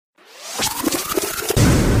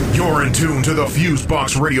You're in tune to the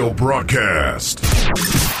FuseBox radio broadcast.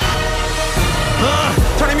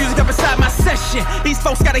 Turn the music up inside my session. These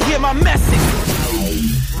folks gotta hear my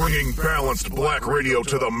message. Bringing balanced black radio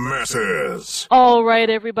to the masses. All right,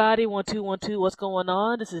 everybody. 1212. What's going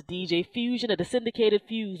on? This is DJ Fusion of the syndicated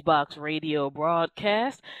FuseBox radio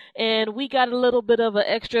broadcast. And we got a little bit of an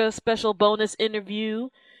extra special bonus interview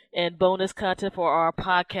and bonus content for our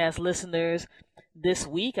podcast listeners this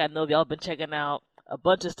week. I know y'all been checking out a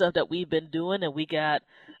bunch of stuff that we've been doing, and we got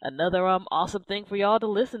another awesome thing for y'all to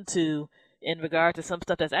listen to in regard to some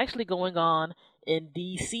stuff that's actually going on in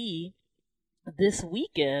D.C. this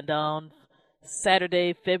weekend on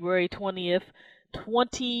Saturday, February 20th,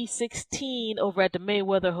 2016, over at the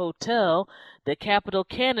Mayweather Hotel. The Capitol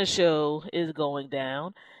CannaShow is going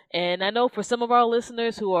down. And I know for some of our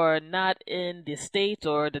listeners who are not in the States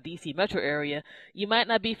or the D.C. metro area, you might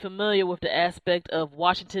not be familiar with the aspect of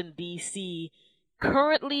Washington, D.C.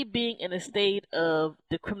 currently being in a state of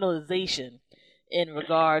decriminalization in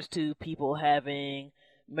regards to people having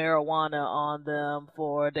marijuana on them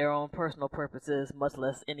for their own personal purposes, much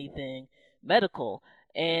less anything medical.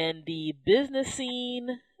 And the business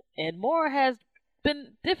scene and more has been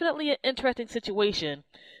definitely an interesting situation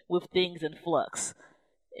with things in flux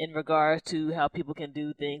in regards to how people can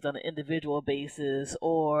do things on an individual basis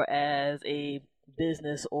or as a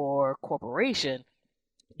business or corporation,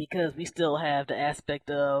 because we still have the aspect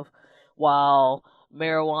of, while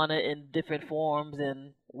marijuana in different forms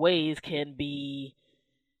and ways can be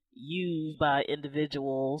used by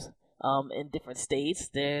individuals in different states,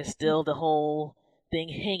 there's still the whole thing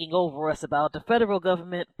hanging over us about the federal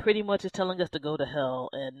government pretty much is telling us to go to hell.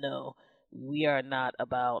 And no, we are not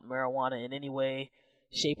about marijuana in any way,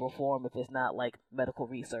 shape, or form if it's not like medical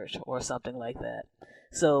research or something like that.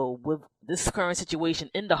 So with this current situation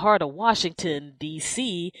in the heart of Washington,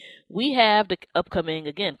 D.C., we have the upcoming,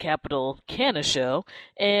 again, Capitol CannaShow,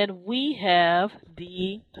 and we have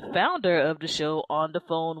the founder of the show on the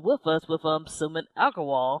phone with us, with Sumit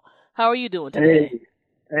Agarwal. How are you doing today?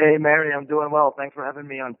 Hey, Mary, I'm doing well. Thanks for having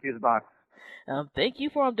me on FuseBox. Thank you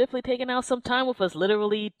for definitely taking out some time with us,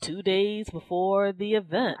 literally 2 days before the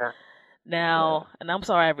event. Okay. Now, and I'm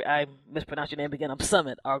sorry I mispronounced your name again. I'm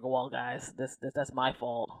Sumit Agarwal, guys. That's my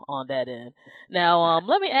fault on that end. Now,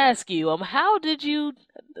 let me ask you, how did you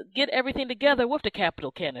get everything together with the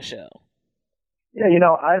Capitol CannaShow? Yeah,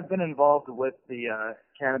 I've been involved with the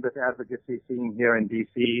cannabis advocacy scene here in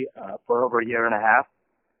D.C. For over a year and a half.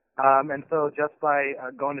 And so just by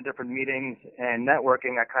going to different meetings and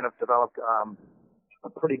networking, I kind of developed a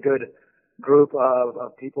pretty good group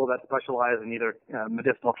of people that specialize in either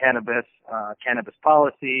medicinal cannabis, cannabis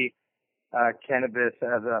policy, cannabis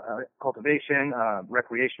as a cultivation,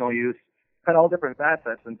 recreational use, kind of all different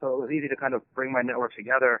facets. And so it was easy to kind of bring my network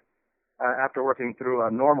together after working through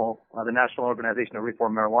NORML, the National Organization to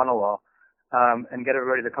Reform Marijuana Law, and get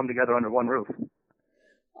everybody to come together under one roof.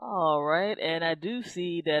 All right, and I do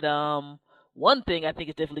see that one thing I think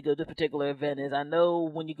is definitely good with this particular event is, I know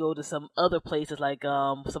when you go to some other places like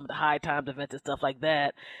some of the high times events and stuff like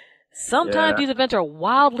that, sometimes these events are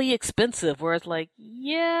wildly expensive, where it's like,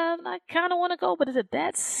 yeah, I kind of want to go, but is it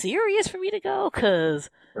that serious for me to go? Because,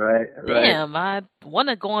 damn, I want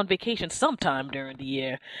to go on vacation sometime during the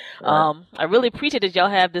year. Right. I really appreciate that y'all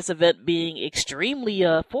have this event being extremely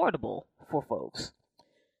affordable for folks.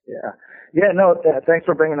 Thanks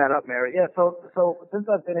for bringing that up, Mary. Yeah, so since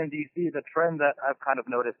I've been in D.C., the trend that I've kind of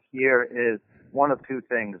noticed here is one of two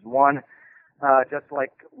things. One, just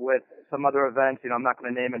like with some other events, I'm not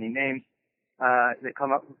going to name any names, they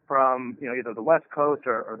come up from, either the West Coast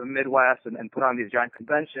or the Midwest and put on these giant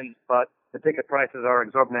conventions, but the ticket prices are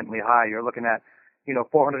exorbitantly high. You're looking at, $420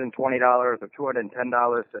 or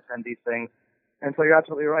 $210 to attend these things. And so you're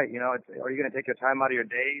absolutely right. Are you going to take your time out of your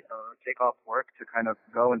day or take off work to kind of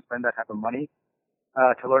go and spend that type of money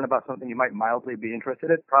to learn about something you might mildly be interested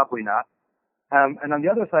in? Probably not. And on the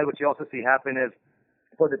other side, what you also see happen is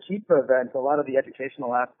for the cheaper events, a lot of the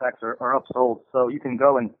educational aspects are upsold. So you can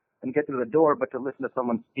go and get through the door, but to listen to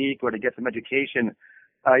someone speak or to get some education,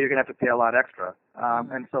 you're going to have to pay a lot extra.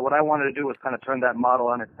 And so what I wanted to do was kind of turn that model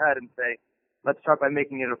on its head and say, let's start by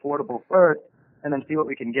making it affordable first, and then see what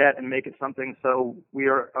we can get and make it something so we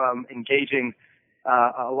are engaging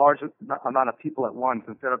a large amount of people at once,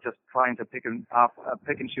 instead of just trying to pick and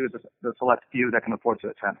choose the select few that can afford to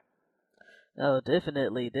attend. Oh,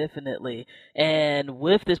 definitely. And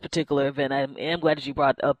with this particular event, I am glad that you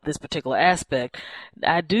brought up this particular aspect.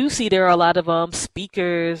 I do see there are a lot of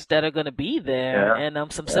speakers that are going to be there,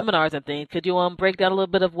 and some seminars and things. Could you break down a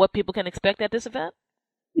little bit of what people can expect at this event?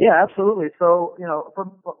 Yeah, absolutely. So,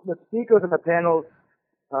 from the speakers and the panels,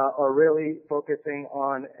 are really focusing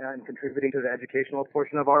on and contributing to the educational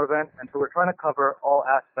portion of our event. And so we're trying to cover all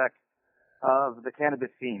aspects of the cannabis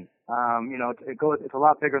scene. It's a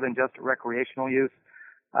lot bigger than just recreational use.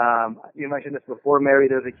 You mentioned this before, Mary.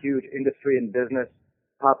 There's a huge industry and business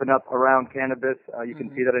popping up around cannabis. You can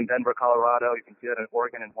see that in Denver, Colorado. You can see that in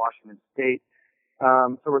Oregon and Washington State.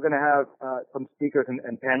 So we're going to have some speakers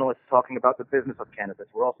and panelists talking about the business of cannabis.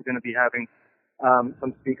 We're also going to be having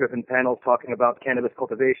some speakers and panels talking about cannabis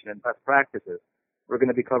cultivation and best practices. We're going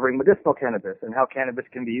to be covering medicinal cannabis and how cannabis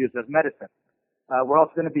can be used as medicine. We're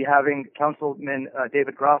also going to be having Councilman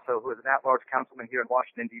David Grasso, who is an at-large councilman here in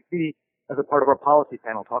Washington, D.C., as a part of our policy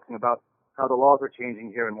panel, talking about how the laws are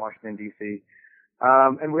changing here in Washington, D.C.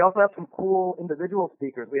 And we also have some cool individual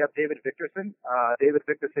speakers. We have David Victorson. David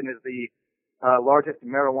Victorson is the largest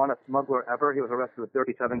marijuana smuggler ever. He was arrested with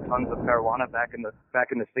 37 tons of marijuana back in the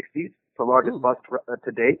 60s. It's the largest bust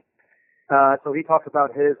to date. So he talks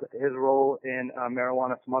about his role in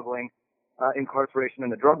marijuana smuggling, incarceration,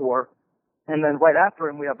 and the drug war. And then right after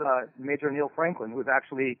him, we have Major Neil Franklin, who's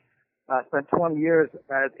actually spent 20 years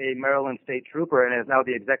as a Maryland state trooper and is now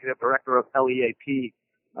the executive director of LEAP,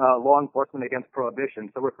 Law Enforcement Against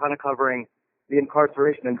Prohibition. So we're kind of covering the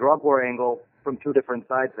incarceration and drug war angle from two different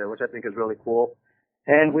sides there, which I think is really cool.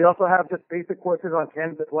 And we also have just basic courses on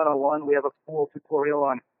Cannabis 101. We have a cool tutorial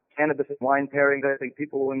on cannabis and wine pairing that I think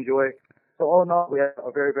people will enjoy. So all in all, we have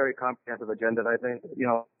a very, very comprehensive agenda that I think,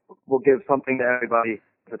 will give something to everybody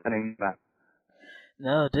attending that.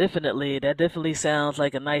 No, definitely. That definitely sounds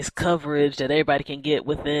like a nice coverage that everybody can get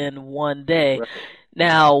within one day. Right.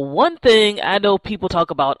 Now, one thing I know people talk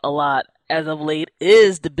about a lot as of late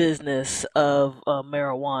is the business of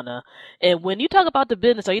marijuana. And when you talk about the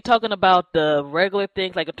business, are you talking about the regular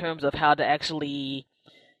things, like in terms of how to actually,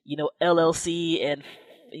 LLC and,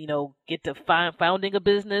 get to founding a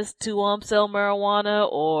business to sell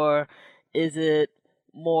marijuana? Or is it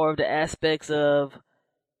more of the aspects of,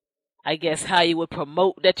 I guess, how you would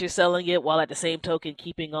promote that you're selling it while at the same token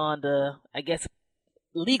keeping on the, I guess,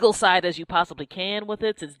 legal side as you possibly can with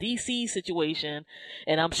it? Since DC situation,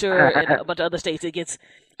 and I'm sure in a bunch of other states, it gets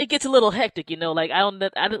a little hectic. Like I don't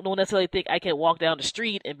necessarily think I can walk down the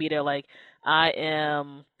street and be there like, I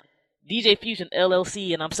am DJ Fusion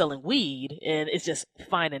LLC and I'm selling weed and it's just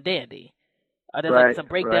fine and dandy. Are there like some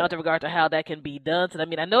breakdowns in regard to how that can be done? So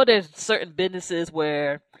I know there's certain businesses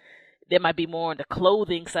where there might be more on the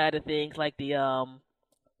clothing side of things, like the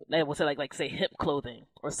we'll say like say hemp clothing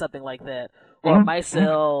or something like that, or it might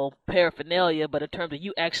sell paraphernalia. But in terms of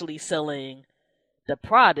you actually selling the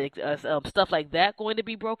product, stuff like that, going to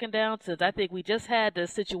be broken down. Since I think we just had the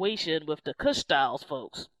situation with the Kush Styles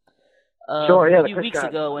folks a few weeks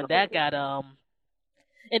ago, and that got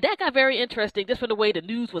very interesting just from the way the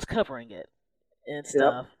news was covering it and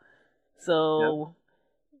stuff. Yep. So.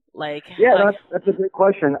 That's a good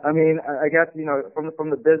question. I mean, I guess, from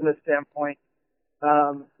the business standpoint,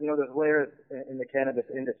 there's layers in the cannabis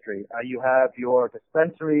industry. You have your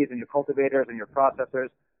dispensaries and your cultivators and your processors,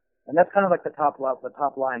 and that's kind of like the top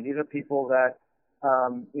line. These are people that,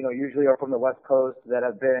 usually are from the West Coast that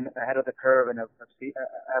have been ahead of the curve and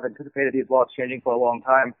have anticipated these laws changing for a long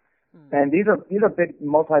time. And these are big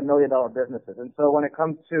multi-million-dollar businesses. And so when it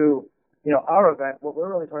comes to our event, what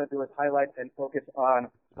we're really trying to do is highlight and focus on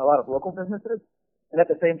a lot of local businesses and at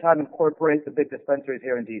the same time incorporate the big dispensaries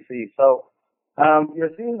here in D.C. So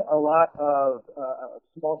you're seeing a lot of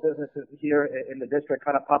small businesses here in the district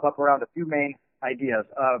kind of pop up around a few main ideas.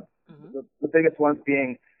 The biggest ones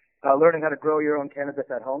being learning how to grow your own cannabis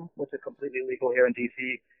at home, which is completely legal here in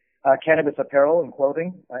D.C., cannabis apparel and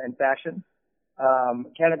clothing and fashion,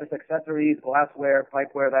 cannabis accessories, glassware,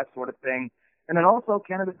 pipeware, that sort of thing. And then also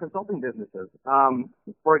cannabis consulting businesses.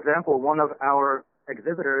 For example, one of our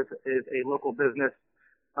exhibitors is a local business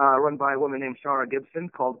run by a woman named Shara Gibson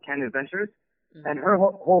called Canyon Ventures. And her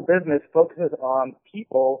whole business focuses on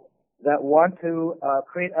people that want to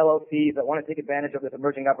create LLCs, that want to take advantage of this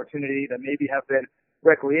emerging opportunity, that maybe have been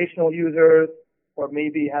recreational users or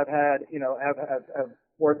maybe have had, have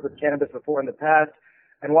worked with cannabis before in the past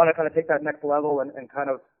and want to kind of take that next level and kind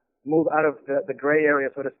of move out of the gray area,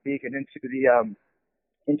 so to speak, and into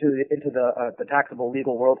the taxable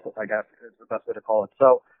legal world, I guess is the best way to call it.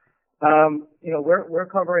 So, we're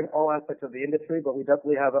covering all aspects of the industry, but we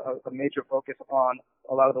definitely have a major focus on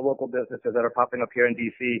a lot of the local businesses that are popping up here in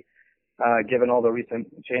D.C., given all the recent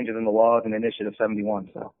changes in the laws and Initiative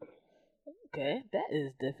 71. So. Okay, that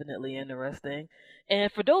is definitely interesting.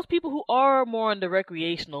 And for those people who are more on the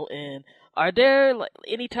recreational end, are there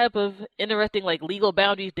any type of interesting legal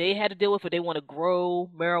boundaries they had to deal with if they want to grow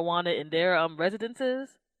marijuana in their residences?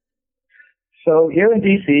 So here in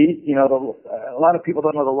DC, a lot of people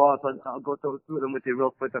don't know the laws, but I'll go through them with you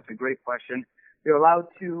real quick. That's a great question. You're allowed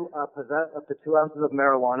to possess up to 2 ounces of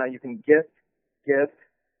marijuana. You can gift,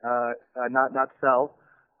 not sell.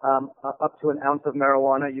 Up to an ounce of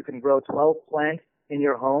marijuana. You can grow 12 plants in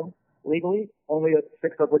your home legally, only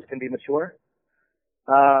 6 of which can be mature.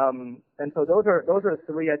 And so those are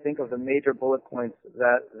 3, I think, of the major bullet points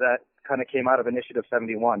that kind of came out of Initiative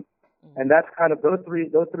 71. And that's kind of those three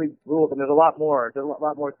rules, and there's a lot more. There's a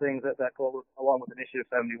lot more things that go along with Initiative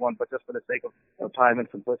 71, but just for the sake of time and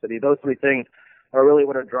simplicity, those 3 things are really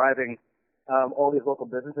what are driving all these local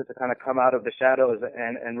businesses to kind of come out of the shadows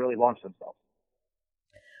and really launch themselves.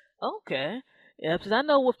 Okay. Yeah, because I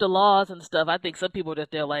know with the laws and stuff, I think some people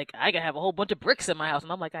they're like, I can have a whole bunch of bricks in my house,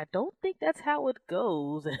 and I'm like, I don't think that's how it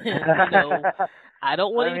goes. And I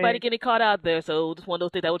don't want anybody getting caught out there. So just one of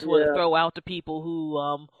those things I would want to throw out to people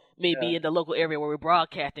who may be in the local area where we're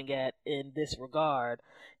broadcasting at in this regard.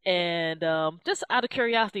 And just out of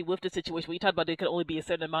curiosity with the situation, when you talked about there could only be a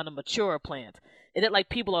certain amount of mature plants, is it like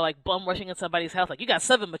people are like bum rushing in somebody's house, like you got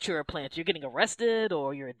 7 mature plants, you're getting arrested,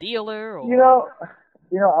 or you're a dealer, or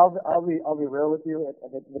I'll be real with you.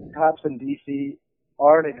 The cops in DC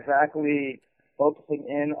aren't exactly focusing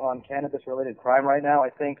in on cannabis-related crime right now. I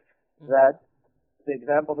think that the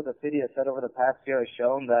example that the city has set over the past year has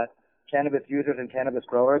shown that cannabis users and cannabis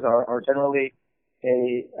growers are generally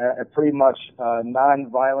a pretty much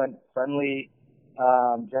non-violent, friendly,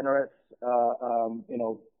 generous,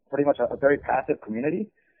 pretty much a very passive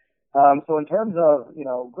community. So in terms of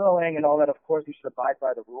growing and all that, of course you should abide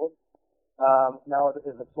by the rules. Now,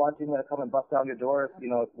 is the SWAT team going to come and bust down your door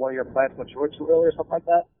if one of your plants matured too early or something like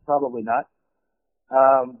that? Probably not.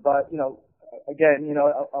 But again,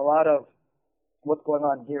 a lot of what's going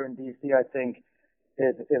on here in DC, I think,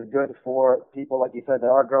 is good for people, like you said, that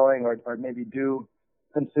are growing or maybe do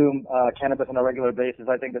consume cannabis on a regular basis.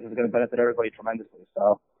 I think this is going to benefit everybody tremendously.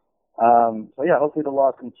 So yeah, hopefully the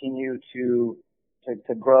laws continue to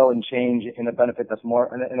grow and change in a benefit that's more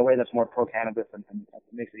in a way that's more pro cannabis and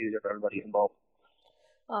makes it easier for everybody involved.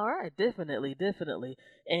 All right, definitely.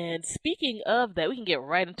 And speaking of that, we can get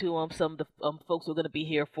right into some of the folks who are going to be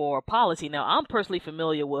here for policy. Now, I'm personally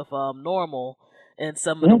familiar with Normal and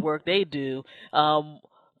some of the work they do.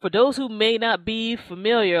 For those who may not be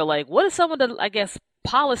familiar, like what are some of the, I guess,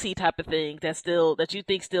 policy type of things that you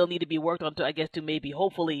think still need to be worked on to maybe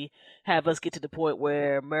hopefully have us get to the point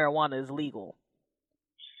where marijuana is legal?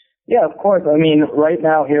 Yeah, of course. I mean, right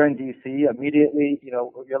now here in D.C., immediately,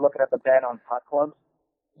 you're looking at the ban on pot clubs,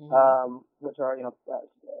 which are,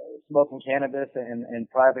 smoking cannabis in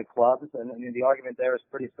private clubs. And I mean, the argument there is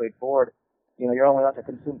pretty straightforward. You're only allowed to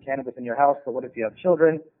consume cannabis in your house, but what if you have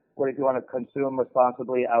children? What if you want to consume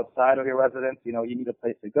responsibly outside of your residence? You need a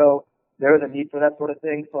place to go. There is a need for that sort of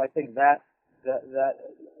thing. So I think that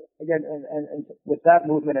again, and with that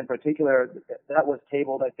movement in particular, that was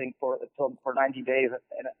tabled, I think, for 90 days,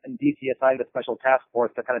 and DC assigned a special task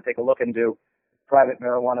force to kind of take a look into private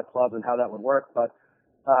marijuana clubs and how that would work. But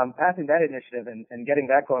passing that initiative and getting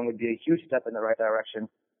that going would be a huge step in the right direction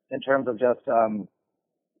in terms of just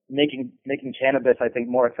making cannabis, I think,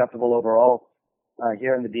 more acceptable overall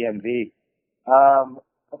here in the DMV.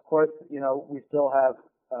 Of course, we still have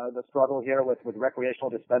the struggle here with recreational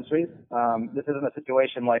dispensaries. This isn't a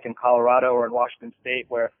situation like in Colorado or in Washington State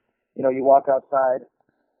where, you walk outside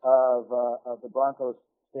of the Broncos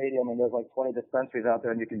stadium and there's like 20 dispensaries out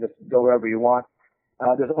there and you can just go wherever you want.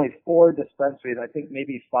 There's only 4 dispensaries, I think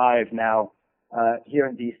maybe 5 now, here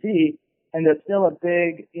in DC. And there's still a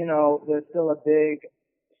big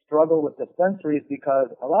struggle with dispensaries because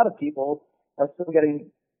a lot of people are still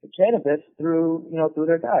getting cannabis through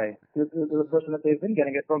their guy, through the person that they've been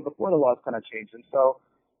getting it from before the laws kind of changed. And so,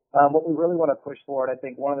 what we really want to push forward, I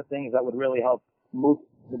think one of the things that would really help move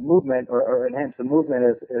the movement or enhance the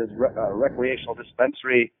movement is recreational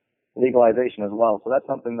dispensary legalization as well. So that's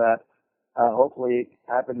something that hopefully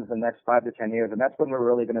happens in the next 5 to 10 years, and that's when we're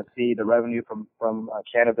really going to see the revenue from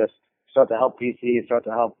cannabis start to help DC, start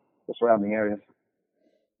to help the surrounding areas.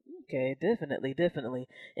 Okay, definitely.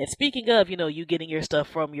 And speaking of, you getting your stuff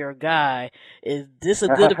from your guy, is this a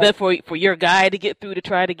good event for your guy to get through to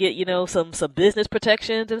try to get, some business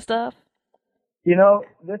protections and stuff?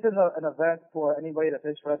 This is an event for anybody that's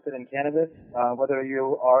interested in cannabis, whether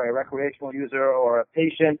you are a recreational user or a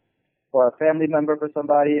patient or a family member for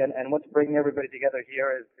somebody. And what's bringing everybody together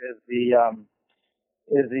here is the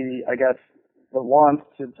I guess, the want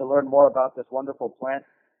to learn more about this wonderful plant.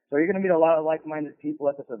 So you're going to meet a lot of like-minded people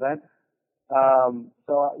at this event.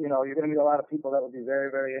 You're going to meet a lot of people that would be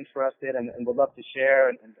very, very interested and would love to share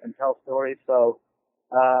and tell stories. So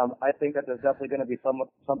I think that there's definitely going to be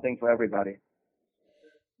something for everybody.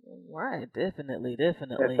 Right, definitely, If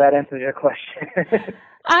definitely. that answers your question.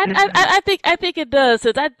 I think it does.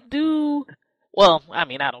 Since I do, well, I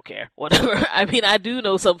mean, I don't care. Whatever. I mean, I do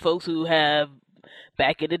know some folks who have,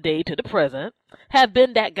 back in the day to the present, have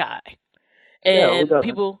been that guy, Yeah, who and doesn't?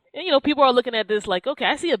 people are looking at this like, okay,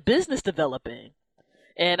 I see a business developing,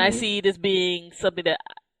 and I Hmm. see this being something that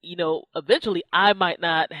eventually I might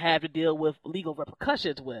not have to deal with legal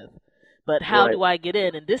repercussions with. But how Right. do I get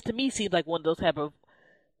in? And this to me seems like one of those type of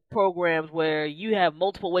programs where you have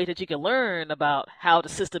multiple ways that you can learn about how the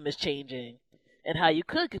system is changing and how you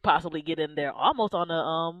could possibly get in there almost on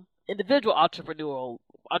a individual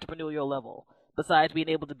entrepreneurial level, besides being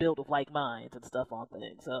able to build with like minds and stuff on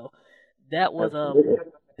things. So that was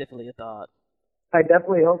Absolutely. definitely a thought. I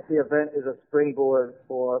definitely hope the event is a springboard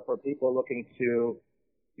for people looking to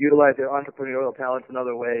utilize their entrepreneurial talents in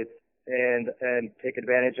other ways and take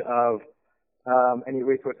advantage of any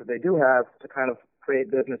resources they do have to kind of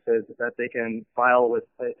create businesses that they can file with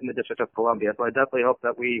in the District of Columbia. So I definitely hope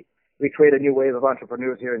that we create a new wave of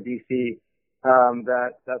entrepreneurs here in DC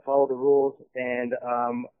that follow the rules and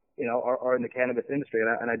are in the cannabis industry.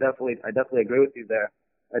 And I definitely agree with you there.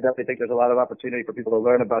 I definitely think there's a lot of opportunity for people to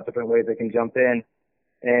learn about different ways they can jump in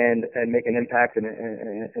and make an impact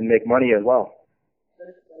and make money as well.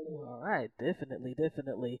 All right, definitely,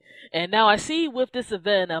 definitely. And now I see with this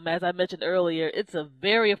event, as I mentioned earlier, it's a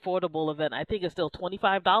very affordable event. I think it's still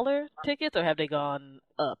 $25 tickets, or have they gone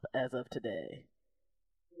up as of today?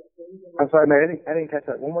 I'm sorry, man. I didn't catch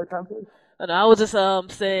that. One more time, please. And I was just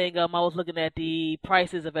saying I was looking at the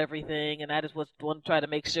prices of everything, and I just was want to try to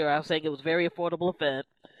make sure. I was saying it was a very affordable event,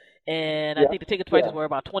 and I Yeah. think the ticket prices Yeah. were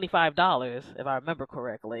about $25 if I remember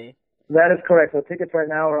correctly. That is correct. So tickets right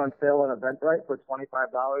now are on sale on Eventbrite for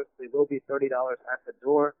 $25. They will be $30 at the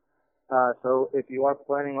door. So if you are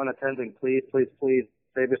planning on attending, please, please, please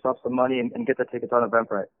save yourself some money and get the tickets on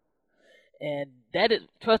Eventbrite. And that is,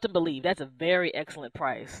 trust and believe, that's a very excellent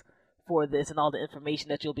price for this and all the information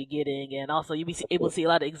that you'll be getting, and also you'll be able to see a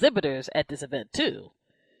lot of exhibitors at this event too.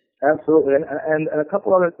 Absolutely. And a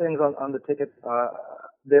couple other things on the tickets.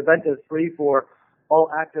 The event is free for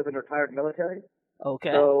all active and retired military.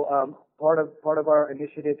 Okay. So part of our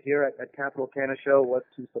initiative here at Capital CannaShow was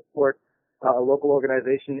to support a local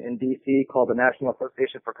organization in D.C. called the National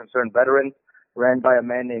Association for Concerned Veterans, ran by a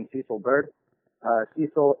man named Cecil Bird.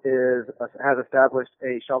 Cecil has established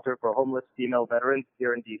a shelter for homeless female veterans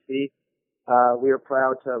here in D.C. We are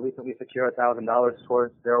proud to recently secure $1,000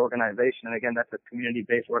 towards their organization, and again, that's a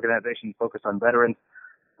community-based organization focused on veterans.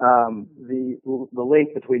 The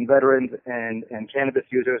link between veterans and cannabis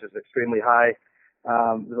users is extremely high.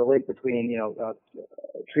 The link between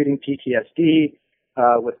treating PTSD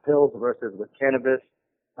with pills versus with cannabis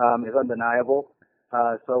is undeniable.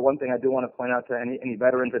 So one thing I do want to point out to any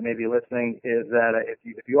veterans that may be listening is that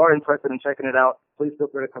if you are interested in checking it out, please feel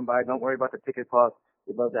free to come by. Don't worry about the ticket cost.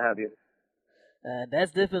 We'd love to have you.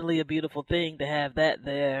 That's definitely a beautiful thing to have that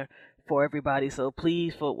there for everybody. So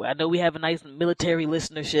please, I know we have a nice military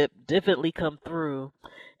listenership. Definitely come through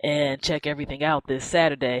and check everything out this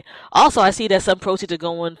Saturday. Also, I see that some proceeds are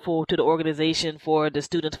going to the organization for the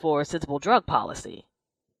Students for a Sensible Drug Policy.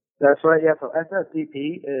 That's right. Yeah. So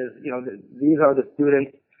SSDP is, these are the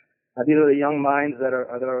students. These are the young minds that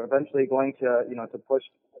are eventually going to, to push.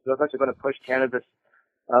 They're eventually going to push cannabis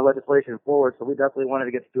legislation forward. So we definitely wanted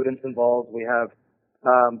to get students involved. We have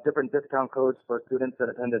different discount codes for students that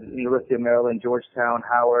attended the University of Maryland, Georgetown,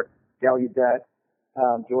 Howard, Gallaudet,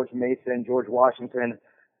 George Mason, George Washington,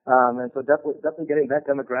 and so definitely getting that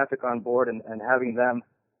demographic on board and having them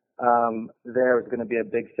there is going to be a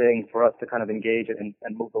big thing for us to kind of engage and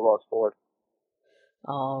move the laws forward.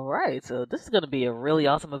 All right, so this is going to be a really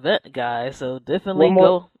awesome event, guys. So definitely One more,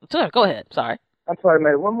 go. Sorry, go ahead. Sorry. I'm sorry,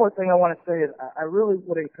 May. One more thing I want to say is I really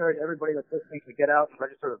would encourage everybody that's listening to get out and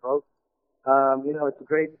register to vote. It's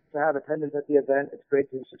great to have attendance at the event. It's great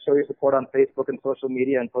to show your support on Facebook and social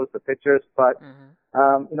media and post the pictures. But,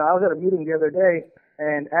 I was at a meeting the other day,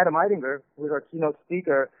 and Adam Eidinger, who is our keynote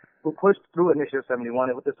speaker, who pushed through Initiative 71,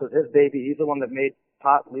 this was his baby. He's the one that made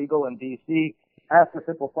pot legal in D.C., asked a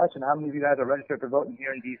simple question: how many of you guys are registered to vote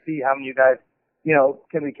here in D.C.? How many of you guys,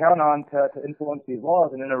 can we count on to influence these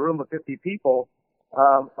laws? And in a room of 50 people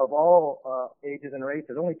of all ages and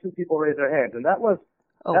races, only 2 people raised their hands, and that was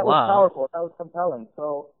powerful. That was compelling.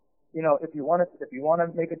 So, if you want to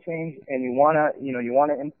make a change and you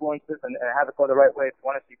want to influence this and have it go the right way, if you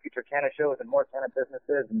want to see future canna shows and more canna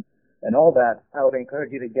businesses and all that, I would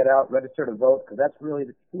encourage you to get out, register to vote, because that's really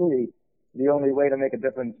truly the only way to make a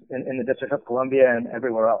difference in the District of Columbia and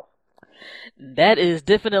everywhere else. That is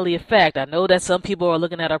definitely a fact. I know that some people are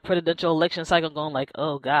looking at our presidential election cycle going like,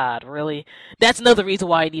 oh God, really? That's another reason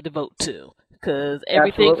why I need to vote too. Because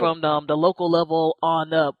everything Absolutely. from the local level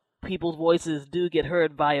on up, people's voices do get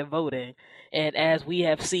heard via voting. And as we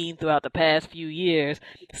have seen throughout the past few years,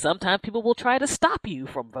 sometimes people will try to stop you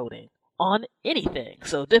from voting on anything.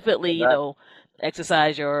 So definitely,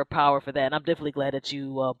 exercise your power for that. And I'm definitely glad that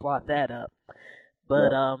you brought that up.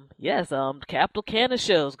 But Yeah. yes, Capital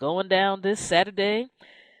CannaShow's going down this Saturday,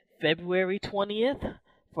 February 20th,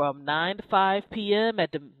 from 9 to 5 p.m.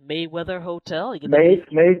 at the Mayweather Hotel. You can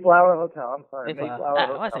Mayflower Hotel. I'm sorry, Mayflower.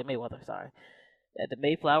 Mayflower I Hotel. say Mayweather. Sorry, at the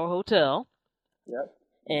Mayflower Hotel. Yep.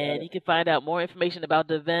 And you can find out more information about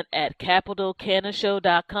the event at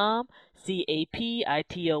capitalcannashow.com.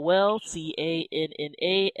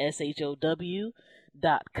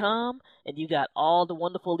 CapitalCannashow.com. And you got all the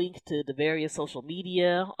wonderful links to the various social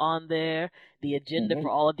media on there, the agenda for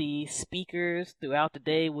all of the speakers throughout the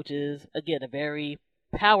day, which is, again, a very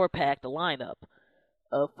power-packed lineup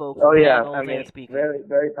of folks, Oh yeah, panels, I mean, and speakers. very,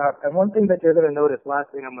 very powerful. And one thing that you're going to notice,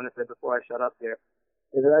 last thing I'm going to say before I shut up here,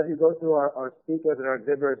 is that as you go through our speakers and our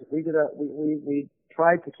exhibitors, we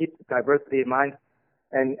tried to keep diversity in mind.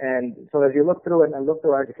 And so as you look through it and look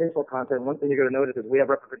through our educational content, one thing you're going to notice is we have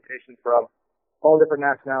representation from all different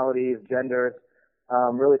nationalities, genders,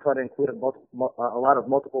 really try to include a lot of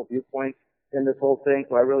multiple viewpoints in this whole thing.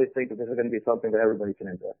 So I really think that this is going to be something that everybody can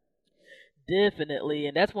enjoy. Definitely,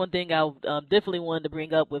 and that's one thing I definitely wanted to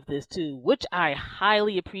bring up with this too, which I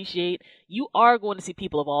highly appreciate. You are going to see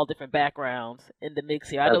people of all different backgrounds in the mix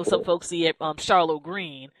here. I know some folks see it, Charlotte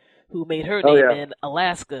Green, who made her name in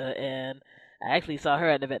Alaska, and I actually saw her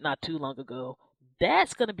at an event not too long ago.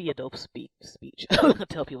 That's going to be a dope speech. I'm gonna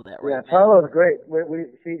tell people that right now. Yeah, Charlotte's great.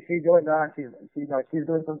 She joined on. She's going to be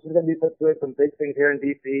doing some big things here in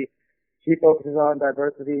DC. She focuses on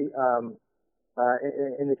diversity.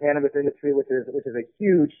 In the cannabis industry, which is a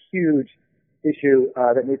huge issue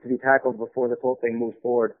that needs to be tackled before this whole thing moves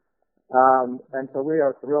forward. And so we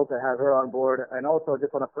are thrilled to have her on board. And also,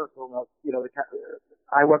 just on a personal note,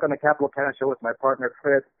 I work on the Capital CannaShow with my partner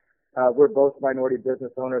Chris. We're both minority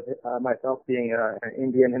business owners. Myself being an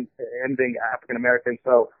Indian and him being African American.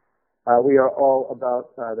 So we are all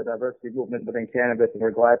about the diversity movement within cannabis, and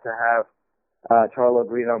we're glad to have Charlo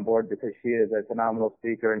Green on board because she is a phenomenal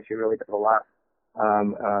speaker and she really does a lot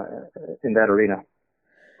in that arena.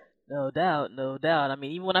 No doubt, no doubt. I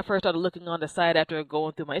mean, even when I first started looking on the site after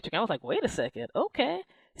going through my Instagram, I was like, wait a second, okay.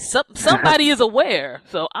 Somebody is aware.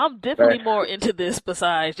 So I'm definitely more into this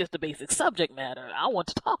besides just the basic subject matter. I want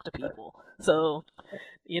to talk to people. So,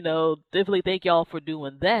 definitely thank y'all for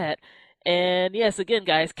doing that. And yes, again,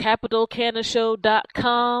 guys,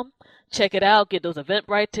 capitalcannashow.com. Check it out. Get those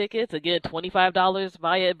Eventbrite tickets. Again, $25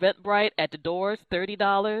 via Eventbrite. At the doors,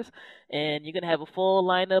 $30. And you're going to have a full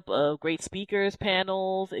lineup of great speakers,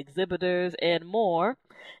 panels, exhibitors, and more.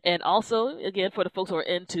 And also, again, for the folks who are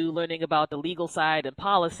into learning about the legal side and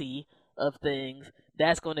policy of things,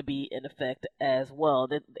 that's going to be in effect as well.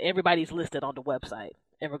 Everybody's listed on the website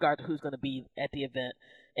in regard to who's going to be at the event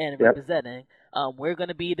and representing. We're going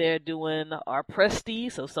to be there doing our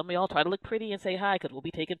prestige, so some of y'all try to look pretty and say hi because we'll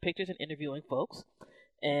be taking pictures and interviewing folks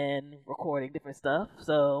and recording different stuff.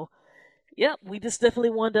 So, yep, we just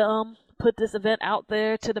definitely wanted to put this event out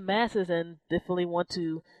there to the masses and definitely want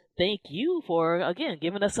to thank you for, again,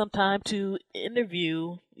 giving us some time to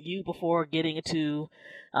interview you before getting into,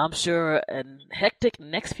 I'm sure, a hectic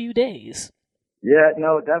next few days. Yeah,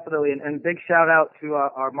 no, definitely. And big shout out to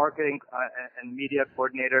our marketing and media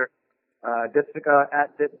coordinator, Dipsika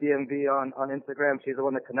at DipDMV on Instagram. She's the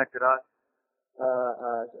one that connected us.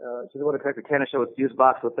 She's the one that connected CannaShow with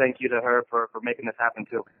FuseBox, so thank you to her for making this happen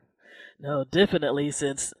too. No, definitely,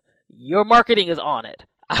 since your marketing is on it.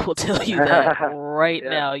 I will tell you that right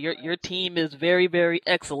now. Your team is very, very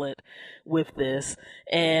excellent with this.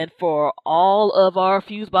 And for all of our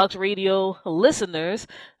FuseBox Radio listeners,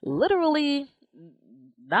 literally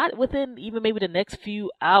not within even maybe the next few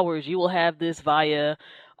hours, you will have this via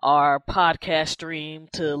our podcast stream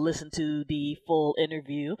to listen to the full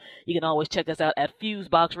interview. You can always check us out at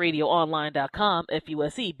FuseboxRadioOnline.com,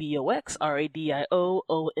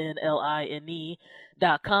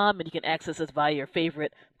 FuseboxRadioOnline.com, and you can access us via your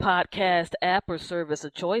favorite podcast app or service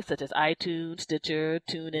of choice, such as iTunes, Stitcher,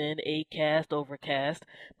 TuneIn, Acast, Overcast,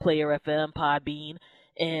 Player FM, Podbean,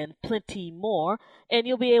 and plenty more. And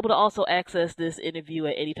you'll be able to also access this interview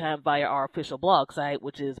at any time via our official blog site,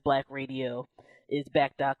 which is Black Radio is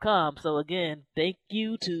back.com. So again, thank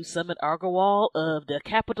you to Sumit Agarwal of the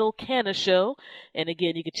Capital CannaShow. And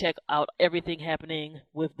again, you can check out everything happening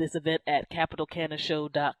with this event at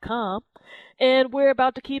capitalcannashow.com. And we're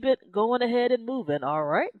about to keep it going ahead and moving. All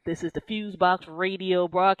right. This is the FuseBox radio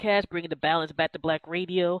broadcast, bringing the balance back to black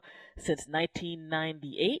radio since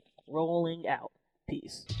 1998. Rolling out.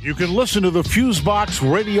 Peace. You can listen to the FuseBox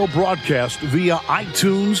radio broadcast via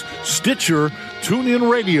iTunes, Stitcher, TuneIn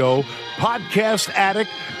Radio, Podcast Addict,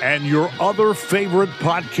 and your other favorite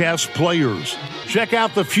podcast players. Check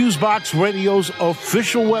out the FuseBox Radio's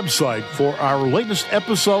official website for our latest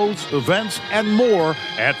episodes, events, and more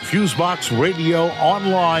at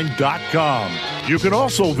FuseBoxRadioOnline.com. You can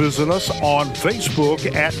also visit us on Facebook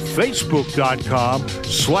at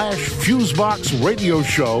Facebook.com/FuseBox Radio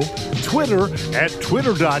Show, Twitter at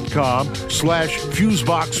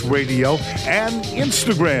Twitter.com/FuseBox Radio, and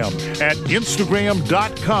Instagram at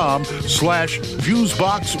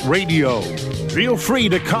Instagram.com/FuseBox Radio. Feel free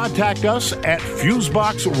to contact us at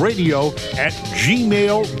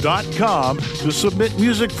FuseBoxRadio@gmail.com to submit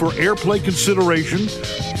music for airplay consideration,